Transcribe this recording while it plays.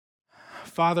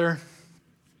Father,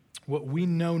 what we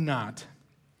know not,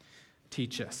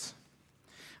 teach us.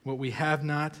 What we have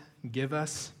not, give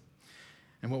us.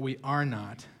 And what we are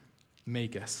not,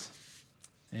 make us.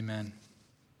 Amen.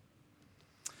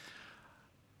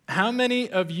 How many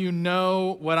of you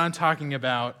know what I'm talking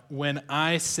about when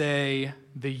I say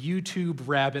the YouTube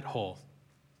rabbit hole?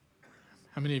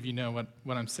 How many of you know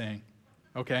what I'm saying?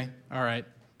 Okay, all right.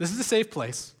 This is a safe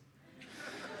place.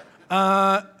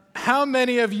 How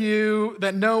many of you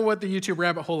that know what the YouTube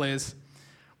rabbit hole is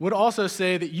would also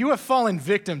say that you have fallen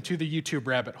victim to the YouTube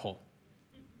rabbit hole?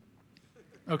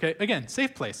 Okay, again,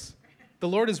 safe place. The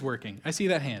Lord is working. I see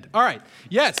that hand. All right,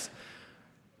 yes.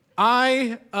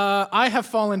 I have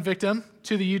fallen victim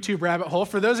to the YouTube rabbit hole.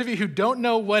 For those of you who don't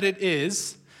know what it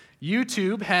is,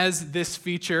 YouTube has this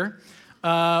feature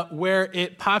where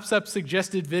it pops up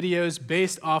suggested videos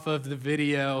based off of the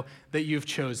video that you've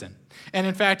chosen. And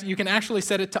in fact, you can actually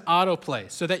set it to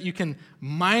autoplay so that you can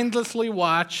mindlessly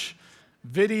watch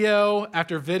video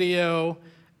after video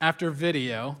after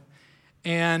video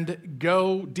and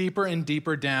go deeper and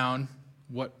deeper down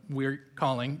what we're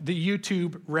calling the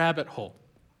YouTube rabbit hole.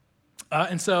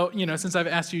 And so, since I've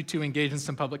asked you to engage in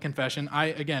some public confession,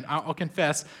 I'll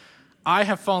confess, I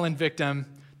have fallen victim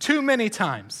too many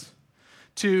times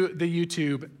to the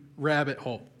YouTube rabbit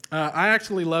hole. I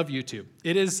actually love YouTube.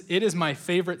 It is my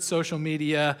favorite social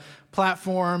media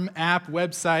platform, app,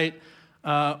 website,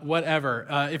 whatever.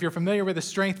 If you're familiar with the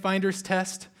Strength Finders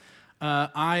test,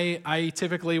 I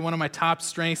typically, one of my top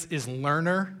strengths is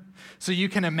learner. So you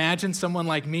can imagine someone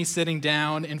like me sitting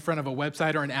down in front of a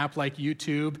website or an app like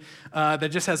YouTube that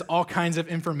just has all kinds of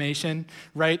information,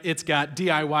 right? It's got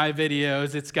DIY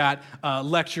videos, it's got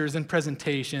lectures and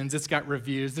presentations, it's got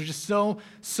reviews. There's just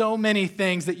so many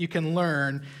things that you can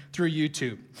learn through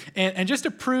YouTube. And just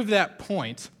to prove that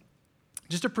point,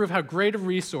 just to prove how great a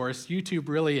resource YouTube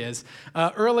really is,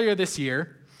 earlier this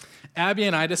year, Abby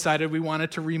and I decided we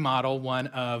wanted to remodel one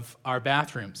of our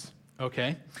bathrooms,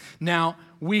 okay? Now,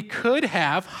 we could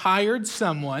have hired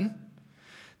someone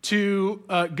to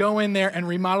go in there and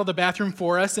remodel the bathroom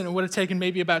for us, and it would have taken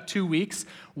maybe about 2 weeks.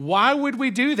 Why would we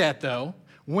do that, though,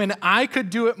 when I could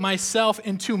do it myself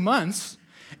in 2 months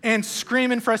and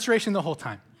scream in frustration the whole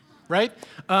time, right?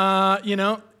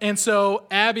 And so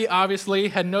Abby obviously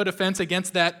had no defense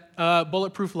against that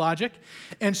bulletproof logic,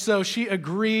 and so she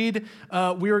agreed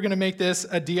we were going to make this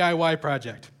a DIY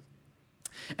project.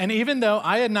 And even though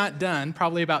I had not done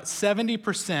probably about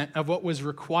 70% of what was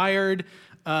required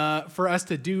for us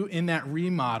to do in that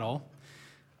remodel,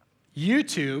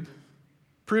 YouTube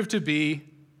proved to be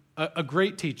a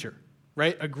great teacher,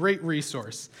 right? A great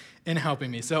resource in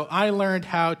helping me. So I learned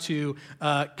how to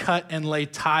cut and lay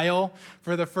tile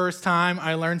for the first time.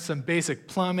 I learned some basic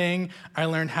plumbing. I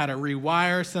learned how to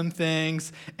rewire some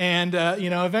things. And,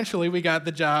 eventually we got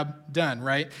the job done,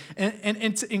 right? And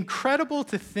it's incredible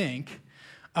to think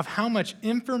of how much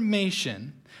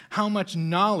information, how much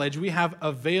knowledge we have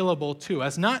available to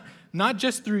us, not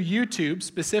just through YouTube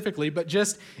specifically, but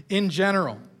just in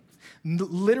general.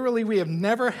 Literally, we have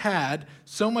never had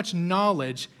so much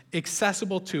knowledge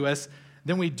accessible to us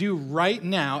than we do right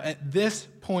now at this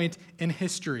point in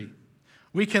history.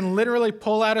 We can literally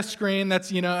pull out a screen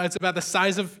that's, it's about the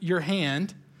size of your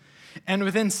hand, and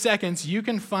within seconds, you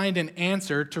can find an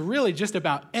answer to really just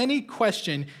about any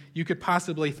question you could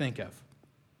possibly think of.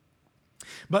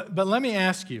 But let me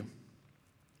ask you,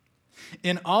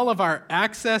 in all of our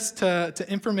access to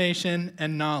information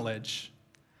and knowledge,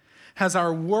 has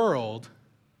our world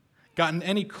gotten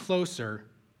any closer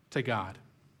to God?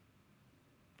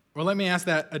 Or let me ask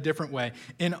that a different way.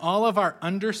 In all of our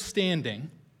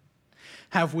understanding,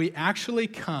 have we actually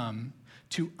come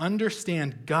to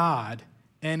understand God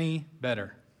any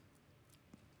better?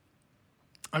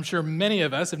 I'm sure many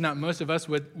of us, if not most of us,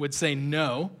 would say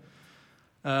no.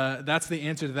 That's the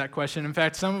answer to that question. In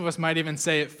fact, some of us might even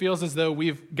say it feels as though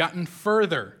we've gotten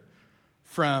further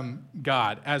from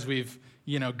God as we've,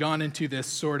 gone into this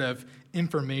sort of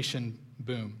information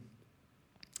boom.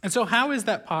 And so how is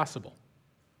that possible?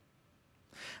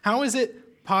 How is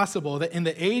it possible that in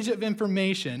the age of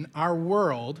information, our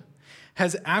world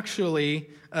has actually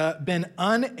been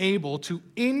unable to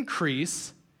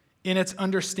increase in its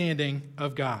understanding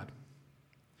of God?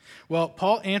 Well,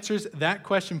 Paul answers that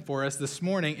question for us this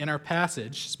morning in our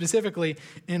passage, specifically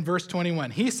in verse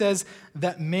 21. He says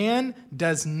that man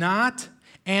does not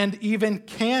and even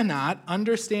cannot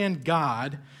understand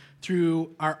God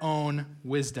through our own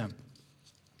wisdom.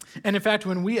 And in fact,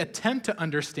 when we attempt to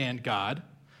understand God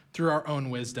through our own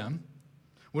wisdom,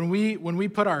 when we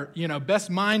put our best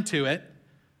mind to it,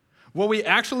 What we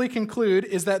actually conclude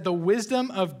is that the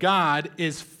wisdom of God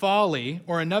is folly,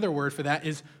 or another word for that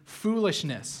is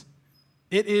foolishness.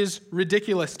 It is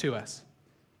ridiculous to us.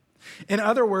 In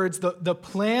other words, the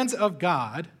plans of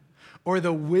God or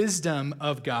the wisdom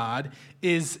of God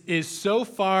is so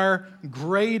far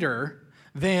greater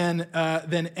than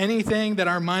anything that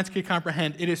our minds could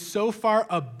comprehend. It is so far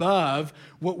above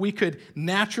what we could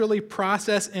naturally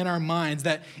process in our minds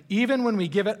that even when we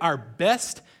give it our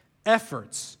best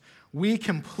efforts, we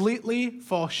completely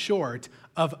fall short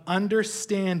of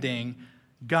understanding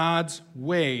God's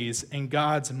ways and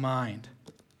God's mind.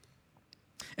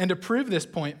 And to prove this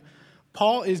point,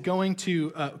 Paul is going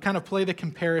to kind of play the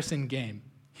comparison game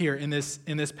here in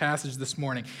this passage this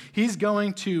morning. He's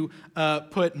going to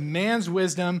put man's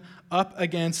wisdom up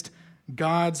against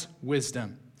God's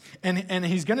wisdom. And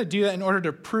he's going to do that in order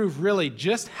to prove really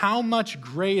just how much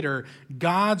greater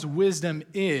God's wisdom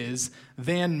is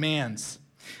than man's.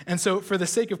 And so for the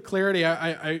sake of clarity,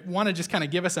 I want to just kind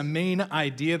of give us a main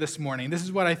idea this morning. This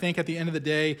is what I think at the end of the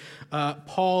day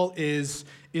Paul is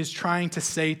trying to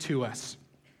say to us.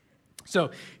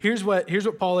 So here's what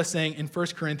Paul is saying in 1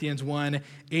 Corinthians 1,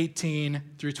 18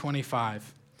 through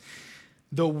 25.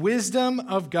 The wisdom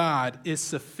of God is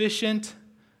sufficient,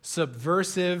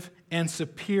 subversive, and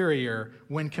superior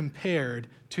when compared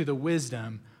to the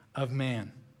wisdom of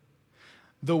man.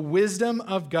 The wisdom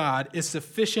of God is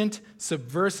sufficient,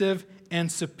 subversive, and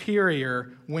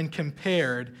superior when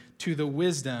compared to the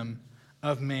wisdom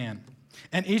of man.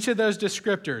 And each of those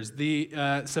descriptors, the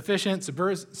sufficient,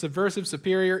 subversive,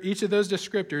 superior, each of those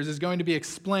descriptors is going to be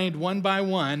explained one by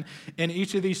one in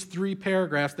each of these three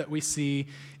paragraphs that we see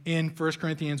in 1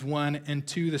 Corinthians 1 and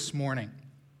 2 this morning.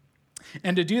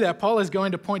 And to do that, Paul is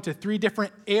going to point to three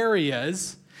different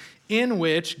areas in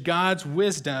which God's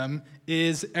wisdom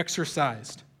is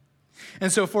exercised.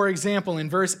 And so, for example, in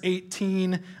verse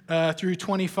 18 through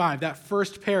 25, that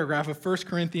first paragraph of 1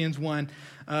 Corinthians 1,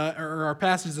 or our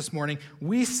passage this morning,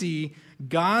 we see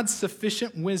God's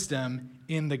sufficient wisdom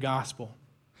in the gospel.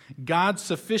 God's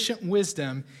sufficient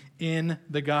wisdom in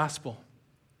the gospel.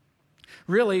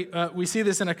 Really, we see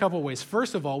this in a couple ways.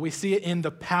 First of all, we see it in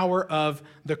the power of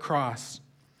the cross.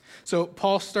 So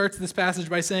Paul starts this passage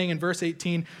by saying in verse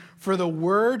 18, "For the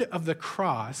word of the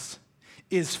cross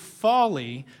is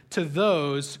folly to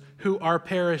those who are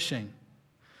perishing.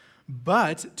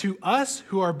 But to us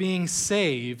who are being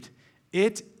saved,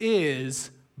 it is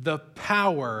the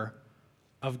power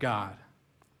of God."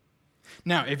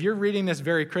 Now, if you're reading this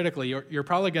very critically, you're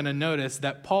probably going to notice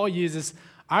that Paul uses,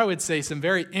 I would say, some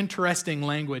very interesting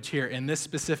language here in this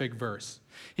specific verse.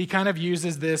 He kind of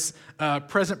uses this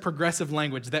present progressive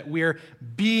language that we're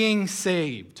being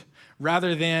saved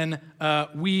rather than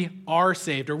we are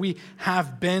saved or we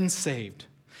have been saved.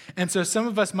 And so some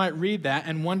of us might read that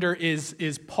and wonder,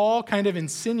 is Paul kind of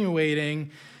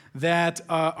insinuating that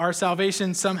our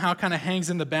salvation somehow kind of hangs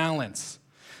in the balance?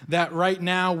 That right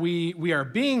now we are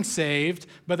being saved,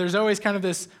 but there's always kind of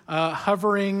this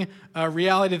hovering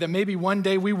reality that maybe one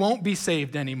day we won't be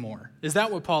saved anymore. Is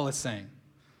that what Paul is saying?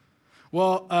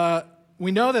 Well,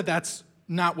 we know that that's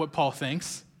not what Paul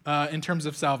thinks in terms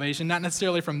of salvation, not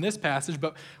necessarily from this passage,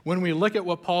 but when we look at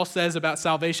what Paul says about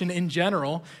salvation in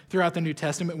general throughout the New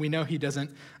Testament, we know he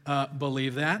doesn't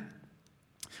believe that.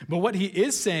 But what he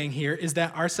is saying here is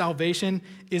that our salvation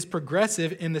is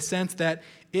progressive in the sense that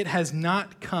it has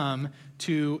not come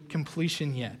to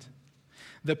completion yet.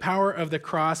 The power of the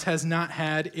cross has not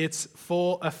had its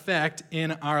full effect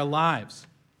in our lives.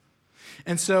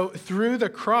 And so through the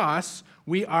cross,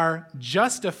 we are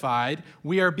justified,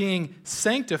 we are being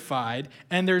sanctified,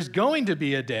 and there's going to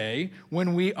be a day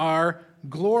when we are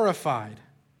glorified.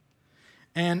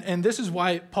 And this is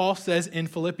why Paul says in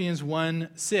Philippians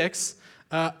 1:6,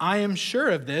 I am sure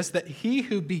of this, that he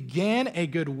who began a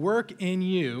good work in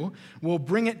you will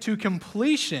bring it to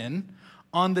completion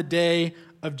on the day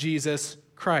of Jesus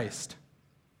Christ.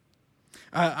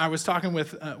 I was talking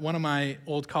with one of my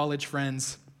old college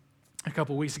friends a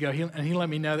couple weeks ago, and he let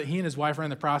me know that he and his wife are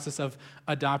in the process of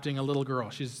adopting a little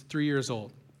girl. She's 3 years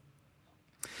old.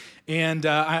 And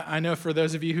I know for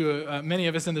those of you who, many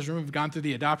of us in this room have gone through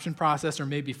the adoption process or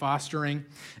maybe fostering,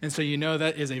 and so you know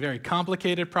that is a very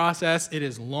complicated process. It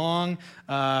is long.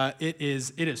 It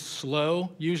is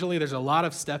slow, usually. There's a lot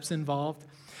of steps involved.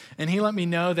 And he let me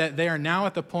know that they are now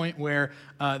at the point where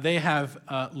they have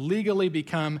legally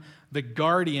become the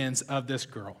guardians of this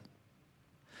girl.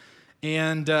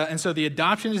 And so the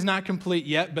adoption is not complete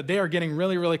yet, but they are getting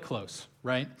really, really close,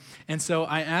 right? And so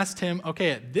I asked him,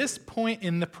 okay, at this point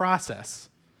in the process,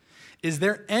 Is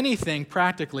there anything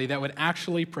practically that would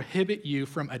actually prohibit you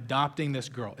from adopting this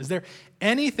girl? Is there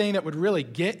anything that would really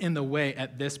get in the way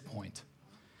at this point?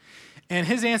 And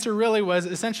his answer really was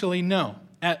essentially no.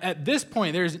 At this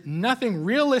point, there's nothing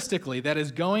realistically that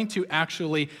is going to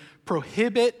actually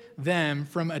prohibit them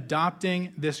from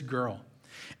adopting this girl.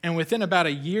 And within about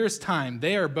a year's time,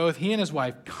 they are both, he and his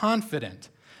wife, confident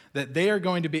that they are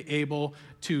going to be able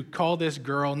to call this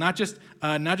girl not just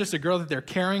a girl that they're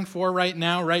caring for right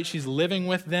now, right? She's living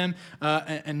with them,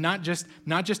 and not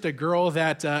just a girl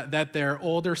that their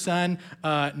older son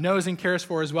knows and cares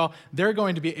for as well. They're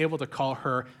going to be able to call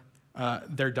her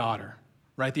their daughter,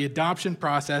 right? The adoption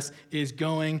process is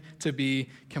going to be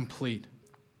complete.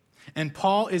 And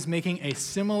Paul is making a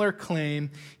similar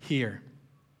claim here.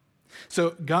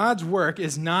 So God's work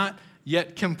is not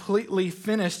yet completely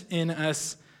finished in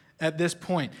us at this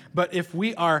point. But if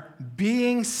we are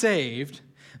being saved,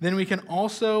 then we can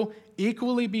also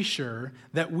equally be sure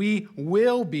that we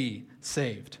will be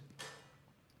saved.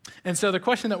 And so the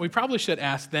question that we probably should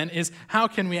ask then is, how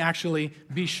can we actually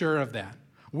be sure of that?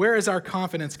 Where is our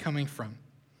confidence coming from?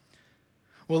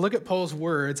 Well, look at Paul's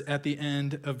words at the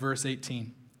end of verse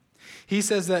 18. He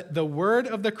says that the word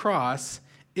of the cross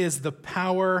is the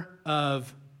power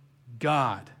of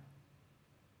God.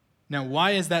 Now,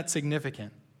 why is that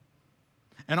significant?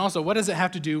 And also, what does it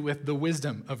have to do with the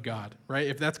wisdom of God, right?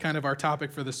 If that's kind of our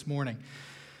topic for this morning.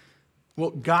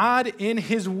 Well, God in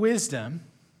his wisdom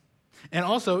and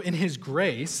also in his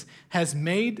grace has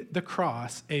made the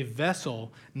cross a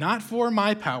vessel not for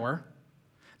my power,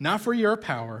 not for your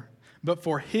power, but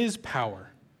for his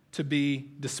power to be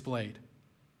displayed.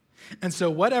 And so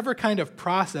whatever kind of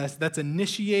process that's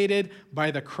initiated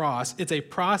by the cross, it's a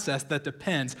process that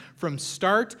depends from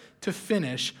start to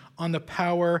finish on the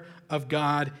power of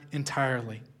God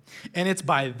entirely. And it's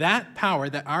by that power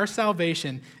that our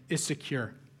salvation is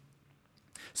secure.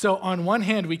 So on one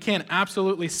hand, we can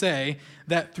absolutely say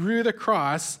that through the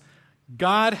cross,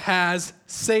 God has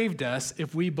saved us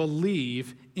if we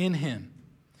believe in him.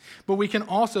 But we can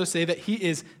also say that he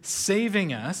is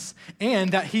saving us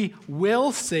and that he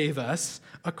will save us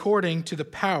according to the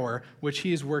power which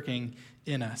he is working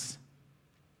in us.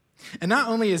 And not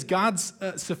only is God's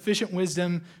sufficient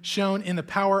wisdom shown in the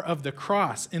power of the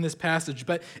cross in this passage,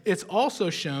 but it's also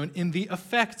shown in the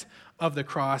effect of the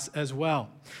cross as well.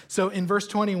 So in verse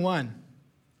 21,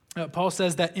 Paul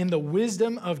says that in the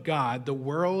wisdom of God, the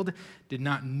world did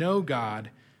not know God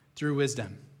through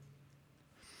wisdom.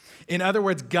 In other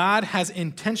words, God has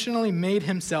intentionally made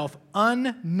himself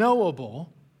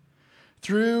unknowable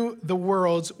through the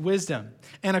world's wisdom.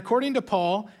 And according to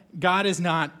Paul, God is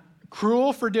not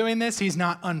cruel for doing this. He's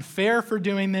not unfair for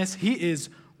doing this. He is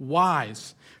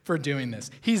wise for doing this.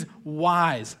 He's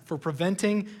wise for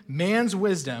preventing man's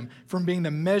wisdom from being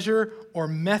the measure or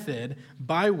method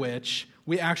by which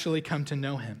we actually come to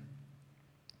know him.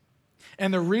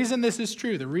 And the reason this is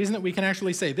true, the reason that we can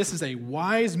actually say this is a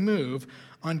wise move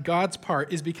on God's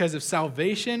part is because of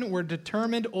salvation, we're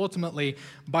determined ultimately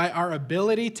by our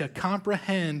ability to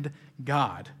comprehend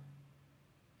God.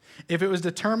 If it was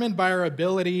determined by our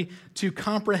ability to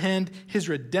comprehend his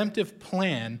redemptive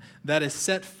plan that is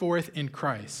set forth in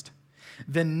Christ,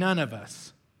 then none of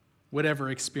us would ever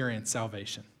experience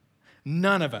salvation.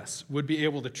 None of us would be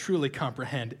able to truly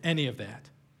comprehend any of that.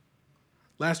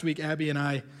 Last week, Abby and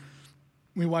I,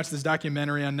 we watched this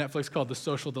documentary on Netflix called The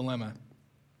Social Dilemma.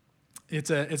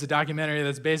 It's a documentary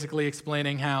that's basically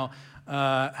explaining how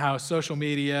social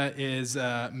media is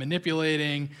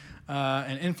manipulating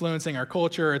and influencing our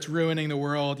culture. It's ruining the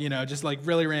world, just like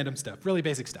really random stuff, really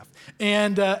basic stuff.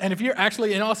 And if you're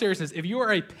actually, in all seriousness, if you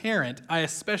are a parent, I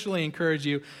especially encourage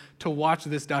you to watch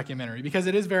this documentary because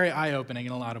it is very eye-opening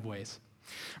in a lot of ways.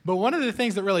 But one of the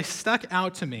things that really stuck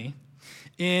out to me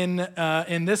in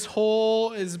this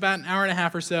whole, is about an hour and a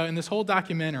half or so, in this whole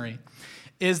documentary,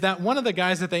 is that one of the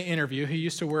guys that they interview, who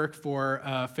used to work for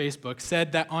Facebook,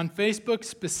 said that on Facebook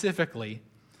specifically,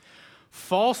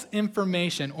 false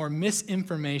information or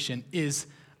misinformation is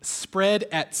spread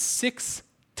at 6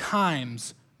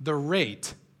 times the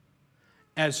rate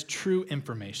as true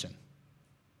information.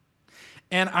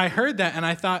 And I heard that and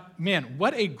I thought, man,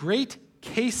 what a great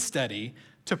case study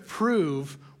to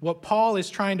prove what Paul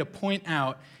is trying to point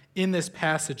out in this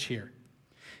passage here.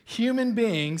 Human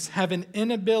beings have an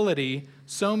inability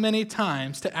so many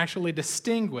times to actually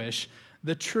distinguish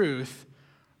the truth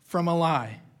from a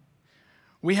lie.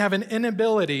 We have an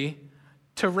inability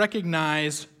to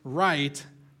recognize right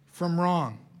from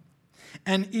wrong.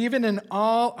 And even in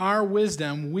all our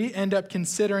wisdom, we end up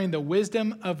considering the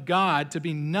wisdom of God to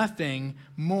be nothing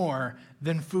more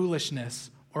than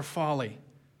foolishness or folly.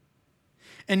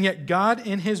 And yet God,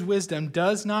 in his wisdom,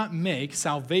 does not make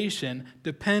salvation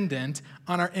dependent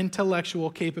on our intellectual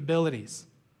capabilities.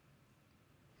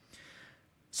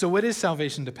 So what is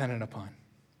salvation dependent upon?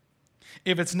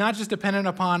 If it's not just dependent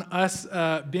upon us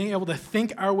being able to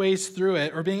think our ways through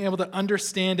it or being able to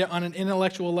understand it on an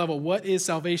intellectual level, what is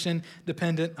salvation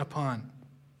dependent upon?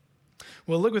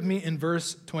 Well, look with me in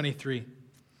verse 23.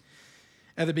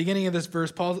 At the beginning of this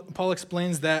verse, Paul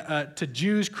explains that to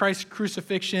Jews, Christ's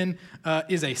crucifixion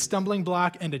is a stumbling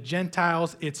block, and to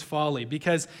Gentiles, it's folly.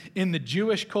 Because in the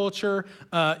Jewish culture,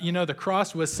 the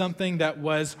cross was something that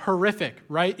was horrific,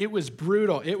 right? It was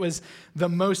brutal. It was the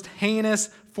most heinous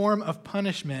form of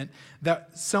punishment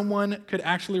that someone could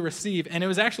actually receive. And it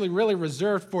was actually really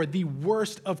reserved for the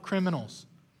worst of criminals.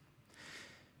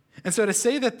 And so to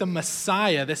say that the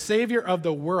Messiah, the Savior of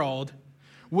the world,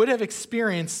 would have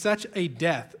experienced such a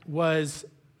death was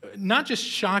not just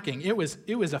shocking, it was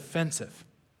offensive.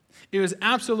 It was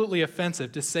absolutely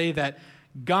offensive to say that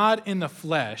God in the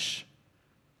flesh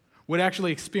would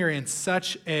actually experience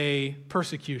such a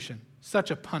persecution,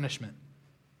 such a punishment.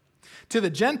 To the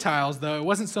Gentiles, though, it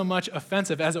wasn't so much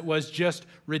offensive as it was just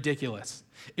ridiculous.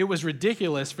 It was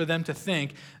ridiculous for them to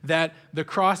think that the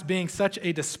cross, being such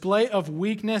a display of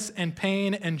weakness and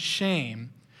pain and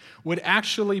shame, would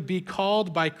actually be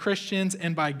called by Christians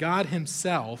and by God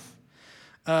himself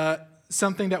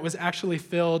something that was actually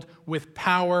filled with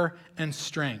power and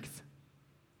strength.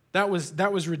 That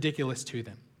was ridiculous to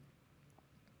them.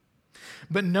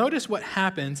 But notice what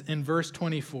happens in verse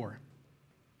 24.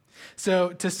 So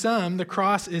to some, the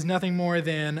cross is nothing more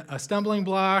than a stumbling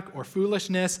block or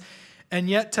foolishness, and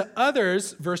yet to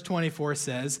others, verse 24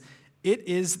 says, it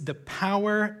is the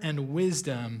power and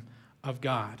wisdom of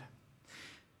God.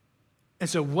 And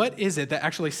so what is it that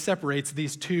actually separates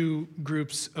these two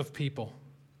groups of people?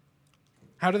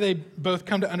 How do they both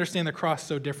come to understand the cross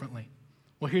so differently?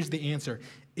 Well, here's the answer.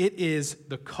 It is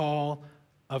the call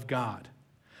of God.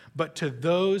 But to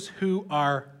those who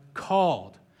are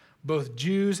called, both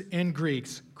Jews and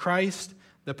Greeks, Christ,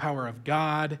 the power of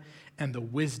God, and the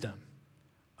wisdom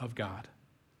of God.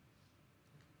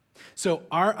 So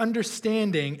our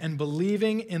understanding and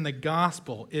believing in the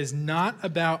gospel is not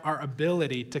about our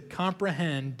ability to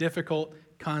comprehend difficult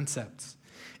concepts.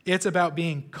 It's about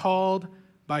being called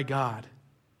by God.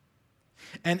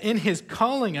 And in his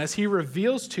calling us, he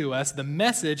reveals to us the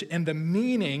message and the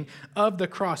meaning of the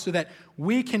cross so that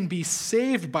we can be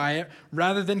saved by it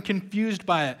rather than confused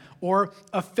by it or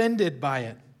offended by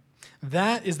it.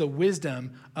 That is the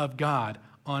wisdom of God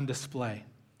on display.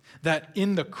 That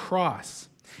in the cross,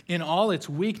 in all its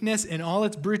weakness, in all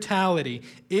its brutality,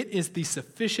 it is the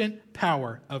sufficient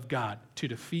power of God to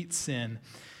defeat sin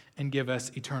and give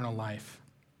us eternal life.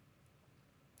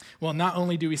 Well, not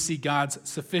only do we see God's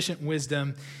sufficient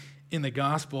wisdom in the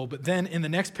gospel, but then in the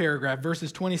next paragraph,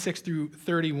 verses 26 through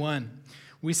 31,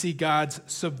 we see God's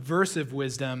subversive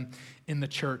wisdom in the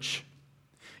church.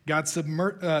 God's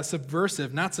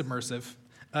subversive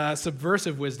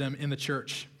wisdom in the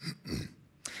church.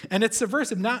 And it's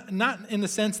subversive, not in the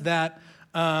sense that,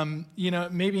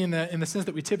 maybe in the sense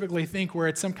that we typically think where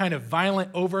it's some kind of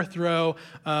violent overthrow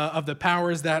of the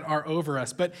powers that are over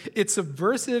us. But it's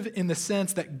subversive in the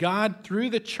sense that God,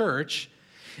 through the church,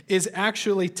 is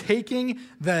actually taking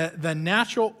the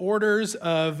natural orders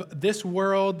of this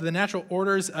world, the natural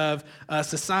orders of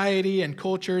society and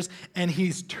cultures, and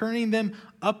he's turning them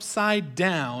upside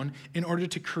down in order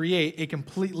to create a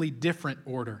completely different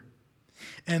order.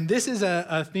 And this is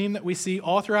a theme that we see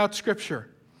all throughout Scripture,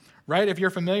 right? If you're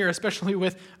familiar, especially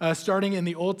with starting in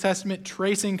the Old Testament,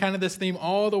 tracing kind of this theme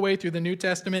all the way through the New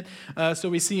Testament. So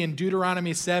we see in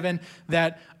Deuteronomy 7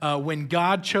 that when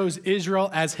God chose Israel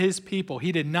as his people,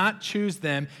 he did not choose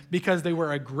them because they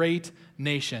were a great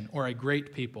nation or a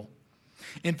great people.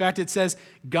 In fact, it says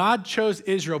God chose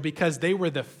Israel because they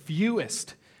were the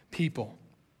fewest people.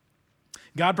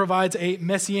 God provides a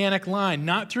messianic line,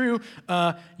 not through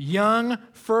young,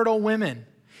 fertile women.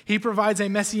 He provides a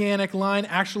messianic line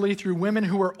actually through women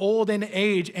who were old in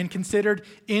age and considered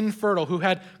infertile, who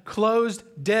had closed,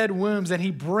 dead wombs, and he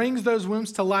brings those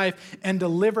wombs to life and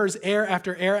delivers heir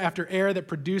after heir after heir that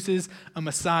produces a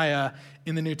Messiah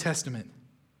in the New Testament.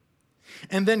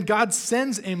 And then God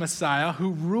sends a Messiah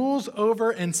who rules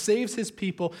over and saves his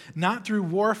people, not through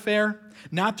warfare,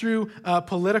 not through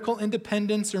political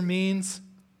independence or means,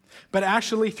 but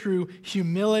actually through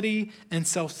humility and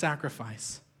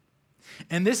self-sacrifice.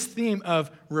 And this theme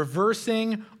of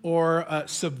reversing or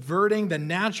subverting the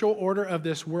natural order of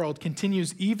this world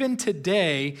continues even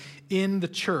today in the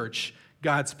church,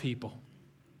 God's people.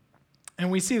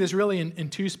 And we see this really in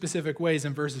two specific ways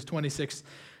in verses 26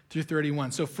 through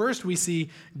 31. So first we see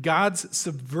God's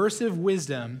subversive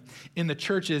wisdom in the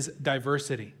church's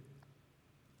diversity.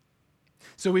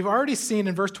 So we've already seen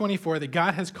in verse 24 that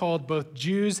God has called both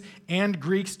Jews and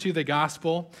Greeks to the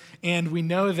gospel. And we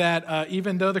know that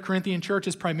even though the Corinthian church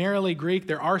is primarily Greek,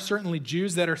 there are certainly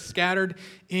Jews that are scattered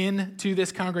into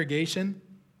this congregation.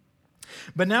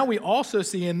 But now we also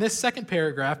see in this second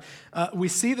paragraph, we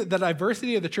see that the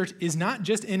diversity of the church is not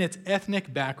just in its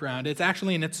ethnic background, it's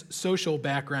actually in its social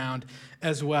background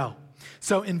as well.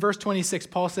 So in verse 26,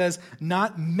 Paul says,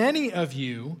 "Not many of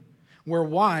you were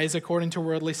wise according to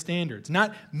worldly standards.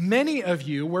 Not many of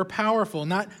you were powerful.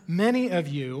 Not many of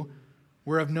you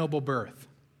were of noble birth."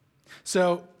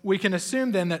 So we can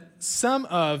assume then that some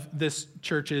of this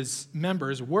church's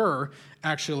members were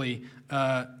actually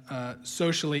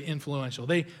socially influential.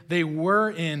 They were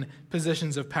in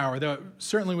positions of power, though it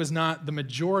certainly was not the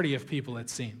majority of people, it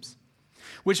seems.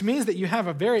 Which means that you have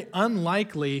a very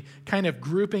unlikely kind of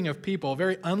grouping of people, a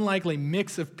very unlikely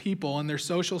mix of people and their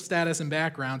social status and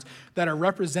backgrounds that are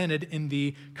represented in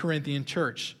the Corinthian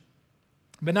church.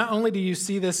 But not only do you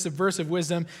see this subversive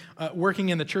wisdom working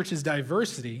in the church's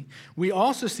diversity, we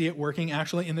also see it working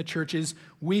actually in the church's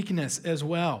weakness as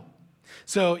well.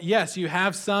 So yes, you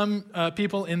have some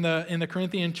people in the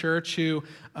Corinthian church who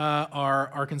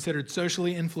are considered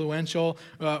socially influential,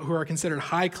 who are considered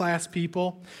high-class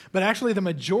people. But actually the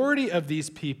majority of these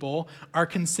people are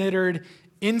considered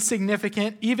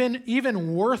insignificant,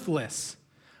 even worthless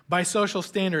by social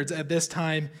standards at this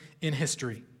time in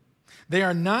history. They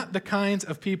are not the kinds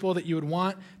of people that you would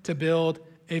want to build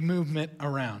a movement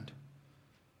around.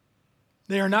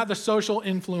 They are not the social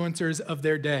influencers of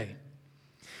their day.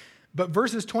 But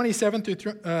verses 27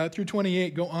 through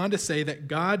 28 go on to say that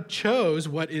God chose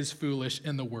what is foolish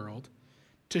in the world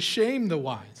to shame the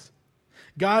wise.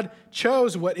 God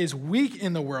chose what is weak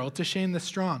in the world to shame the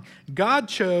strong. God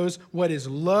chose what is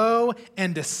low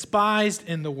and despised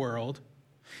in the world,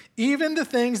 even the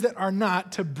things that are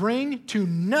not, to bring to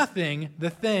nothing the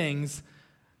things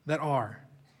that are.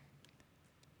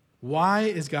 Why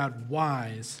is God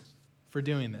wise for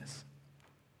doing this?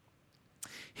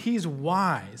 He's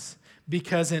wise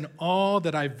because in all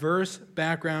the diverse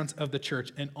backgrounds of the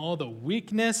church and all the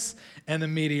weakness and the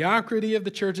mediocrity of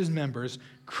the church's members,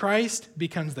 Christ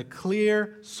becomes the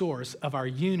clear source of our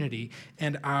unity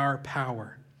and our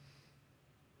power.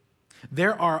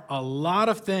 There are a lot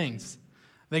of things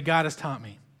that God has taught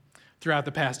me throughout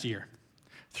the past year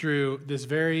through this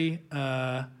very,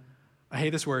 I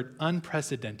hate this word,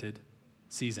 unprecedented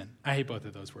season. I hate both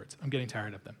of those words. I'm getting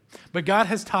tired of them. But God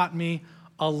has taught me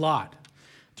a lot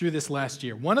through this last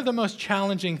year. One of the most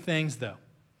challenging things, though,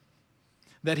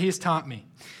 that He's taught me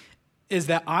is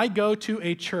that I go to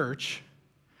a church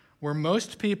where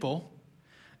most people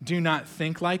do not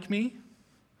think like me,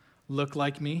 look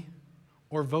like me,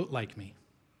 or vote like me.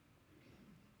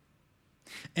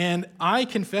 And I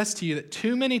confess to you that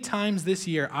too many times this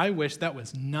year, I wish that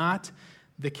was not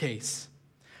the case.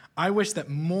 I wish that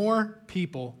more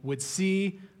people would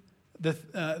see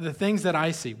the things that I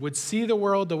see, would see the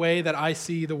world the way that I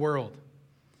see the world.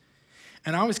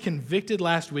 And I was convicted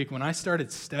last week when I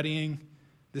started studying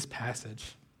this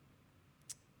passage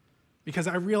because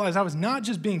I realized I was not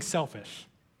just being selfish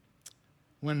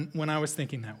when I was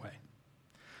thinking that way.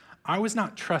 I was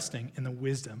not trusting in the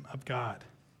wisdom of God.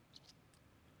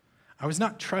 I was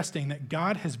not trusting that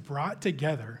God has brought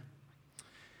together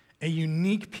a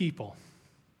unique people.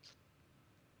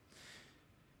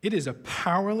 It is a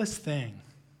powerless thing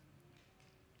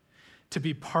to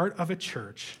be part of a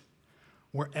church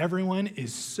where everyone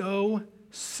is so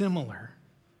similar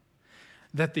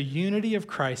that the unity of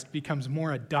Christ becomes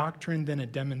more a doctrine than a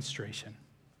demonstration.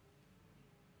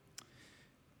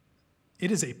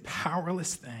 It is a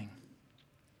powerless thing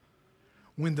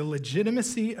when the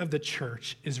legitimacy of the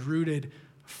church is rooted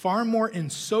far more in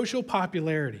social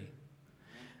popularity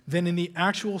than in the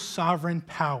actual sovereign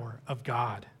power of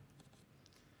God.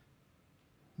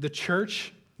 The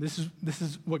church, this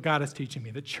is what God is teaching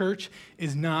me. The church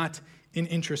is not an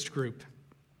interest group.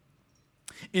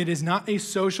 It is not a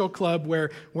social club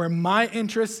where my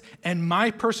interests and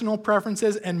my personal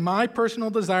preferences and my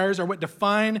personal desires are what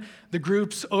define the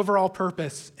group's overall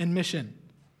purpose and mission.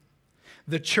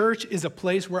 The church is a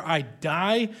place where I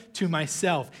die to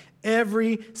myself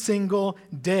every single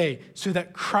day so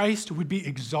that Christ would be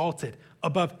exalted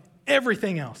above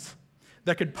everything else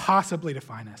that could possibly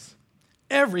define us.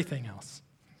 Everything else.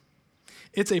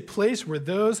 It's a place where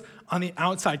those on the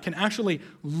outside can actually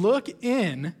look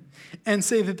in and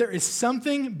say that there is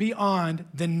something beyond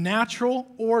the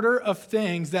natural order of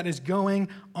things that is going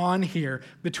on here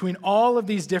between all of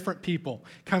these different people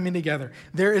coming together.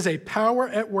 There is a power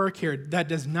at work here that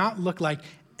does not look like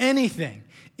anything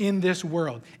in this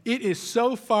world. It is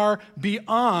so far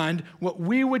beyond what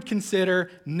we would consider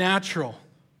natural.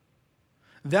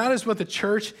 That is what the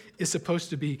church is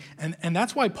supposed to be. And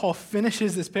that's why Paul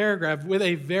finishes this paragraph with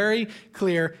a very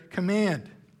clear command.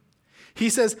 He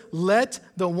says, let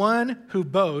the one who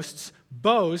boasts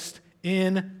boast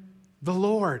in the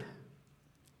Lord.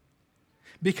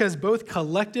 Because both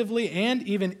collectively and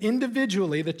even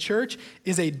individually, the church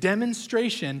is a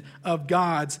demonstration of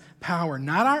God's power.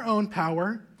 Not our own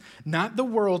power, not the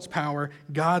world's power,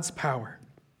 God's power.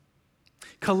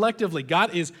 Collectively,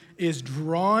 God is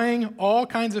drawing all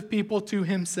kinds of people to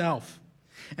himself.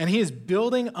 And he is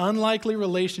building unlikely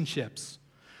relationships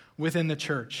within the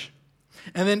church.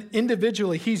 And then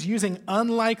individually, he's using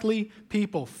unlikely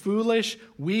people, foolish,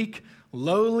 weak,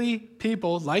 lowly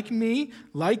people like me,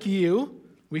 like you,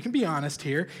 we can be honest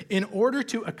here, in order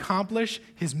to accomplish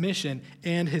his mission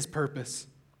and his purpose.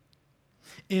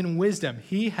 In wisdom,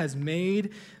 he has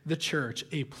made the church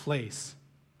a place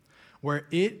where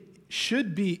it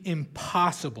should be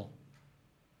impossible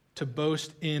to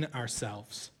boast in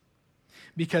ourselves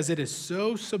because it is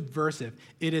so subversive.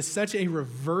 It is such a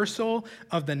reversal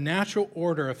of the natural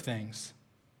order of things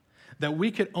that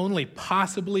we could only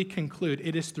possibly conclude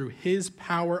it is through his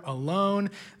power alone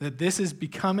that this is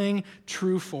becoming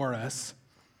true for us.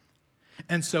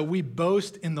 And so we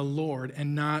boast in the Lord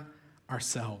and not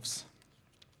ourselves.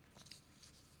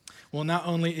 Well, not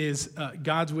only is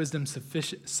God's wisdom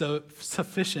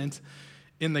sufficient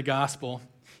in the gospel,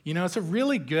 you know, it's a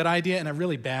really good idea and a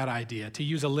really bad idea to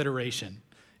use alliteration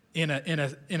in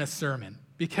a sermon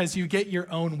because you get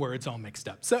your own words all mixed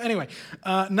up. So anyway,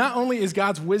 not only is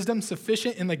God's wisdom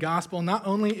sufficient in the gospel, not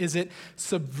only is it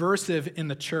subversive in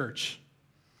the church,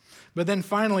 but then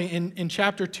finally in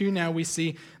chapter 2 now we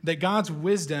see that God's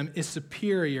wisdom is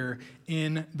superior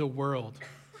in the world.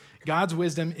 God's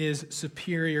wisdom is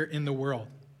superior in the world.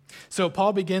 So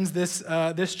Paul begins this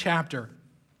chapter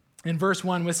in verse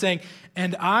 1 with saying,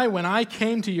 "And I, when I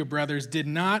came to you, brothers, did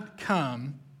not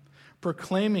come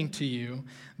proclaiming to you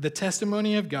the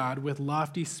testimony of God with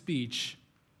lofty speech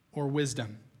or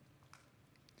wisdom."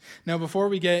 Now, before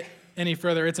we get any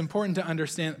further, it's important to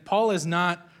understand Paul is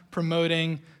not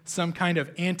promoting some kind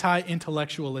of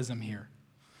anti-intellectualism here.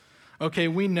 Okay,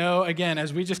 we know, again,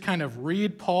 as we just kind of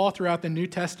read Paul throughout the New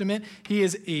Testament, he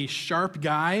is a sharp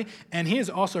guy, and he is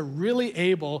also really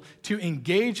able to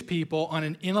engage people on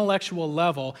an intellectual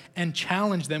level and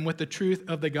challenge them with the truth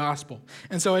of the gospel.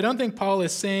 And so I don't think Paul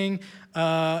is saying,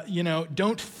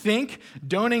 don't think,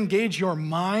 don't engage your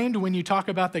mind when you talk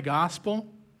about the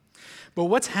gospel. But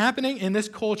what's happening in this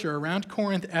culture around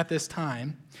Corinth at this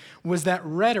time was that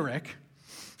rhetoric,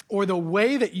 or the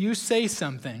way that you say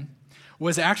something,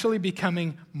 was actually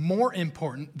becoming more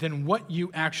important than what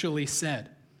you actually said.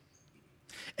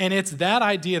 And it's that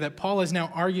idea that Paul is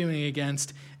now arguing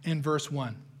against in verse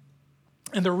 1.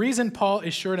 And the reason Paul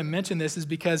is sure to mention this is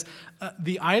because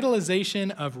the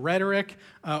idolization of rhetoric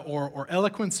or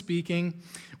eloquent speaking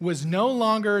was no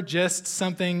longer just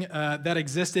something that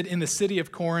existed in the city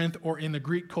of Corinth or in the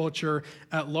Greek culture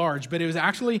at large, but it was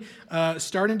actually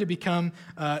starting to become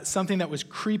something that was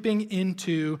creeping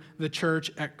into the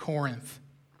church at Corinth.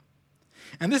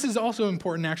 And this is also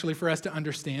important actually for us to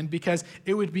understand because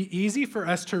it would be easy for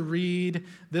us to read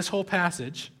this whole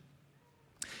passage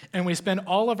and we spend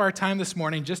all of our time this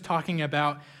morning just talking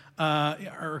about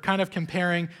or kind of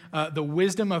comparing the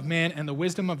wisdom of man and the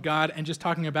wisdom of God and just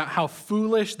talking about how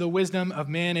foolish the wisdom of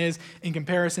man is in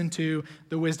comparison to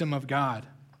the wisdom of God.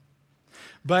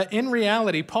 But in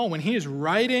reality, Paul, when he is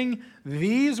writing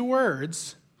these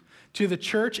words to the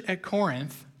church at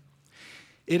Corinth,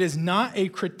 it is not a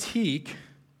critique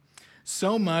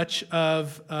so much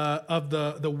of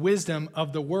the wisdom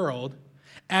of the world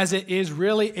as it is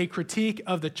really a critique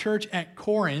of the church at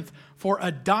Corinth for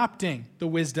adopting the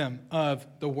wisdom of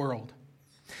the world.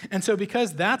 And so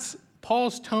because that's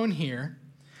Paul's tone here,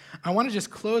 I want to just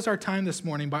close our time this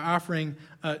morning by offering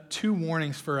 2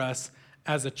 warnings for us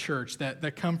as a church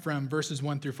that come from verses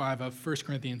 1 through 5 of 1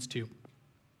 Corinthians 2.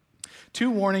 2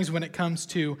 warnings when it comes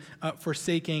to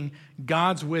forsaking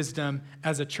God's wisdom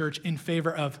as a church in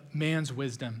favor of man's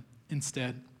wisdom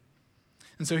instead.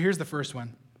 And so here's the first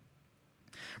one.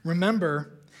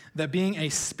 Remember that being a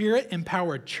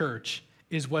Spirit-empowered church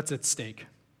is what's at stake.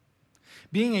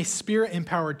 Being a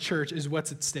Spirit-empowered church is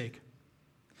what's at stake.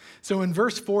 So in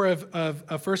verse 4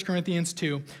 of 1 Corinthians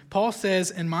 2, Paul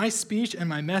says, "And my speech and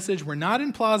my message were not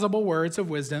in plausible words of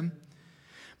wisdom,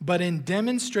 but in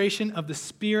demonstration of the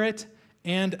Spirit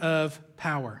and of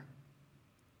power."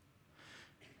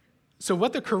 So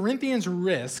what the Corinthians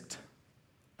risked,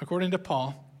 according to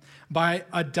Paul, by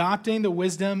adopting the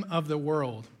wisdom of the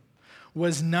world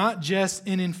was not just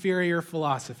an inferior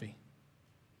philosophy.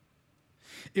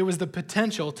 It was the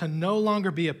potential to no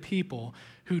longer be a people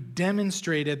who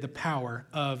demonstrated the power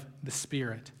of the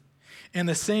Spirit. And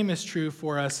the same is true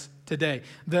for us today.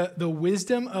 The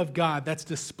wisdom of God that's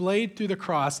displayed through the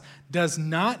cross does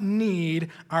not need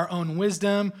our own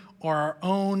wisdom or our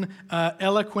own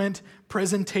eloquent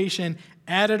presentation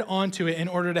added onto it in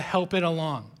order to help it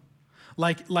along.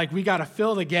 Like we got to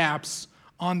fill the gaps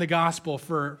on the gospel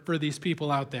for these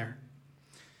people out there.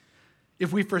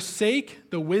 If we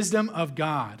forsake the wisdom of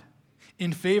God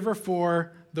in favor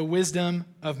for the wisdom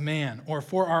of man or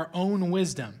for our own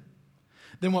wisdom,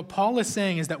 then what Paul is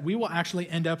saying is that we will actually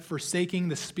end up forsaking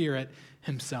the Spirit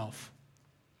himself.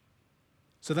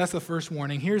 So that's the first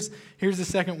warning. Here's the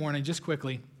second warning, just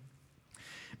quickly.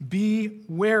 Be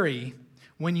wary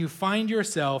when you find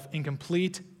yourself in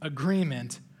complete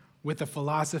agreement with the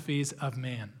philosophies of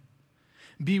man.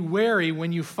 Be wary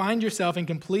when you find yourself in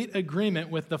complete agreement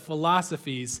with the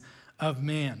philosophies of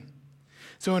man.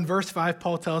 So in verse 5,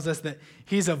 Paul tells us that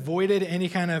he's avoided any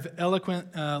kind of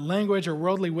eloquent language or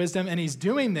worldly wisdom, and he's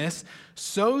doing this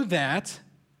so that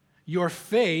your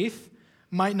faith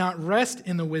might not rest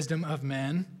in the wisdom of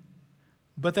men,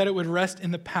 but that it would rest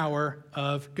in the power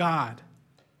of God.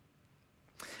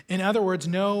 In other words,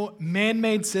 no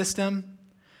man-made system,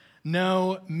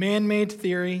 no man-made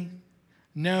theory,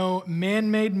 no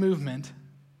man-made movement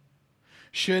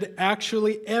should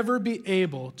actually ever be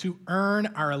able to earn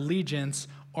our allegiance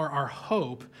or our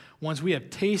hope once we have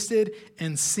tasted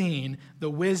and seen the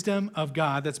wisdom of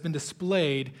God that's been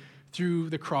displayed through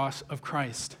the cross of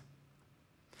Christ.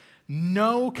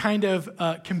 No kind of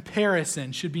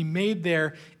comparison should be made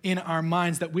there in our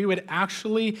minds that we would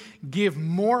actually give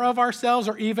more of ourselves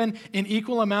or even an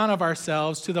equal amount of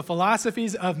ourselves to the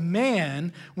philosophies of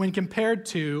man when compared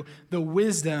to the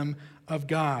wisdom of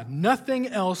God. Nothing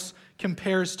else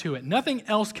compares to it. Nothing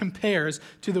else compares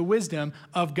to the wisdom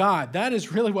of God. That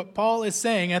is really what Paul is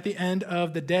saying at the end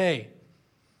of the day.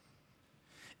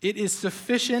 It is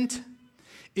sufficient,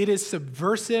 it is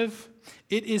subversive,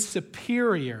 it is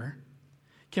superior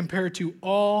compared to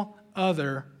all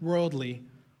other worldly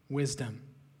wisdom.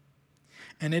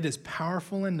 And it is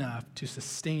powerful enough to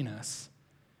sustain us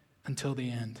until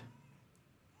the end.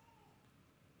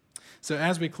 So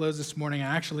as we close this morning,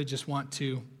 I actually just want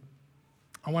to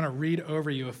read over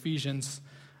you Ephesians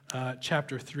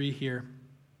chapter 3 here.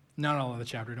 Not all of the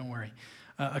chapter, don't worry.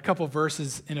 A couple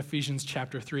verses in Ephesians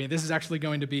chapter 3. And this is actually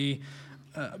going to be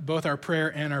both our prayer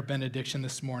and our benediction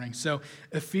this morning. So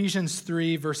Ephesians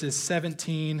 3, verses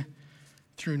 17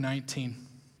 through 19.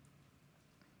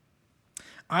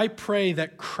 I pray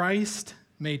that Christ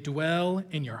may dwell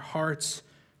in your hearts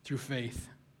through faith,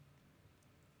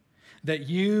 that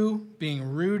you, being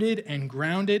rooted and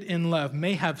grounded in love,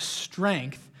 may have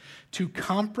strength to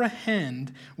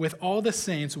comprehend with all the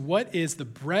saints what is the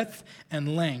breadth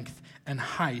and length and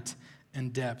height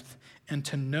and depth, and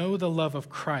to know the love of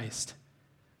Christ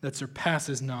that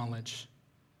surpasses knowledge,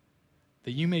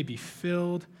 that you may be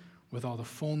filled with all the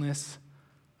fullness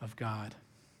of God.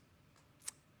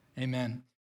 Amen.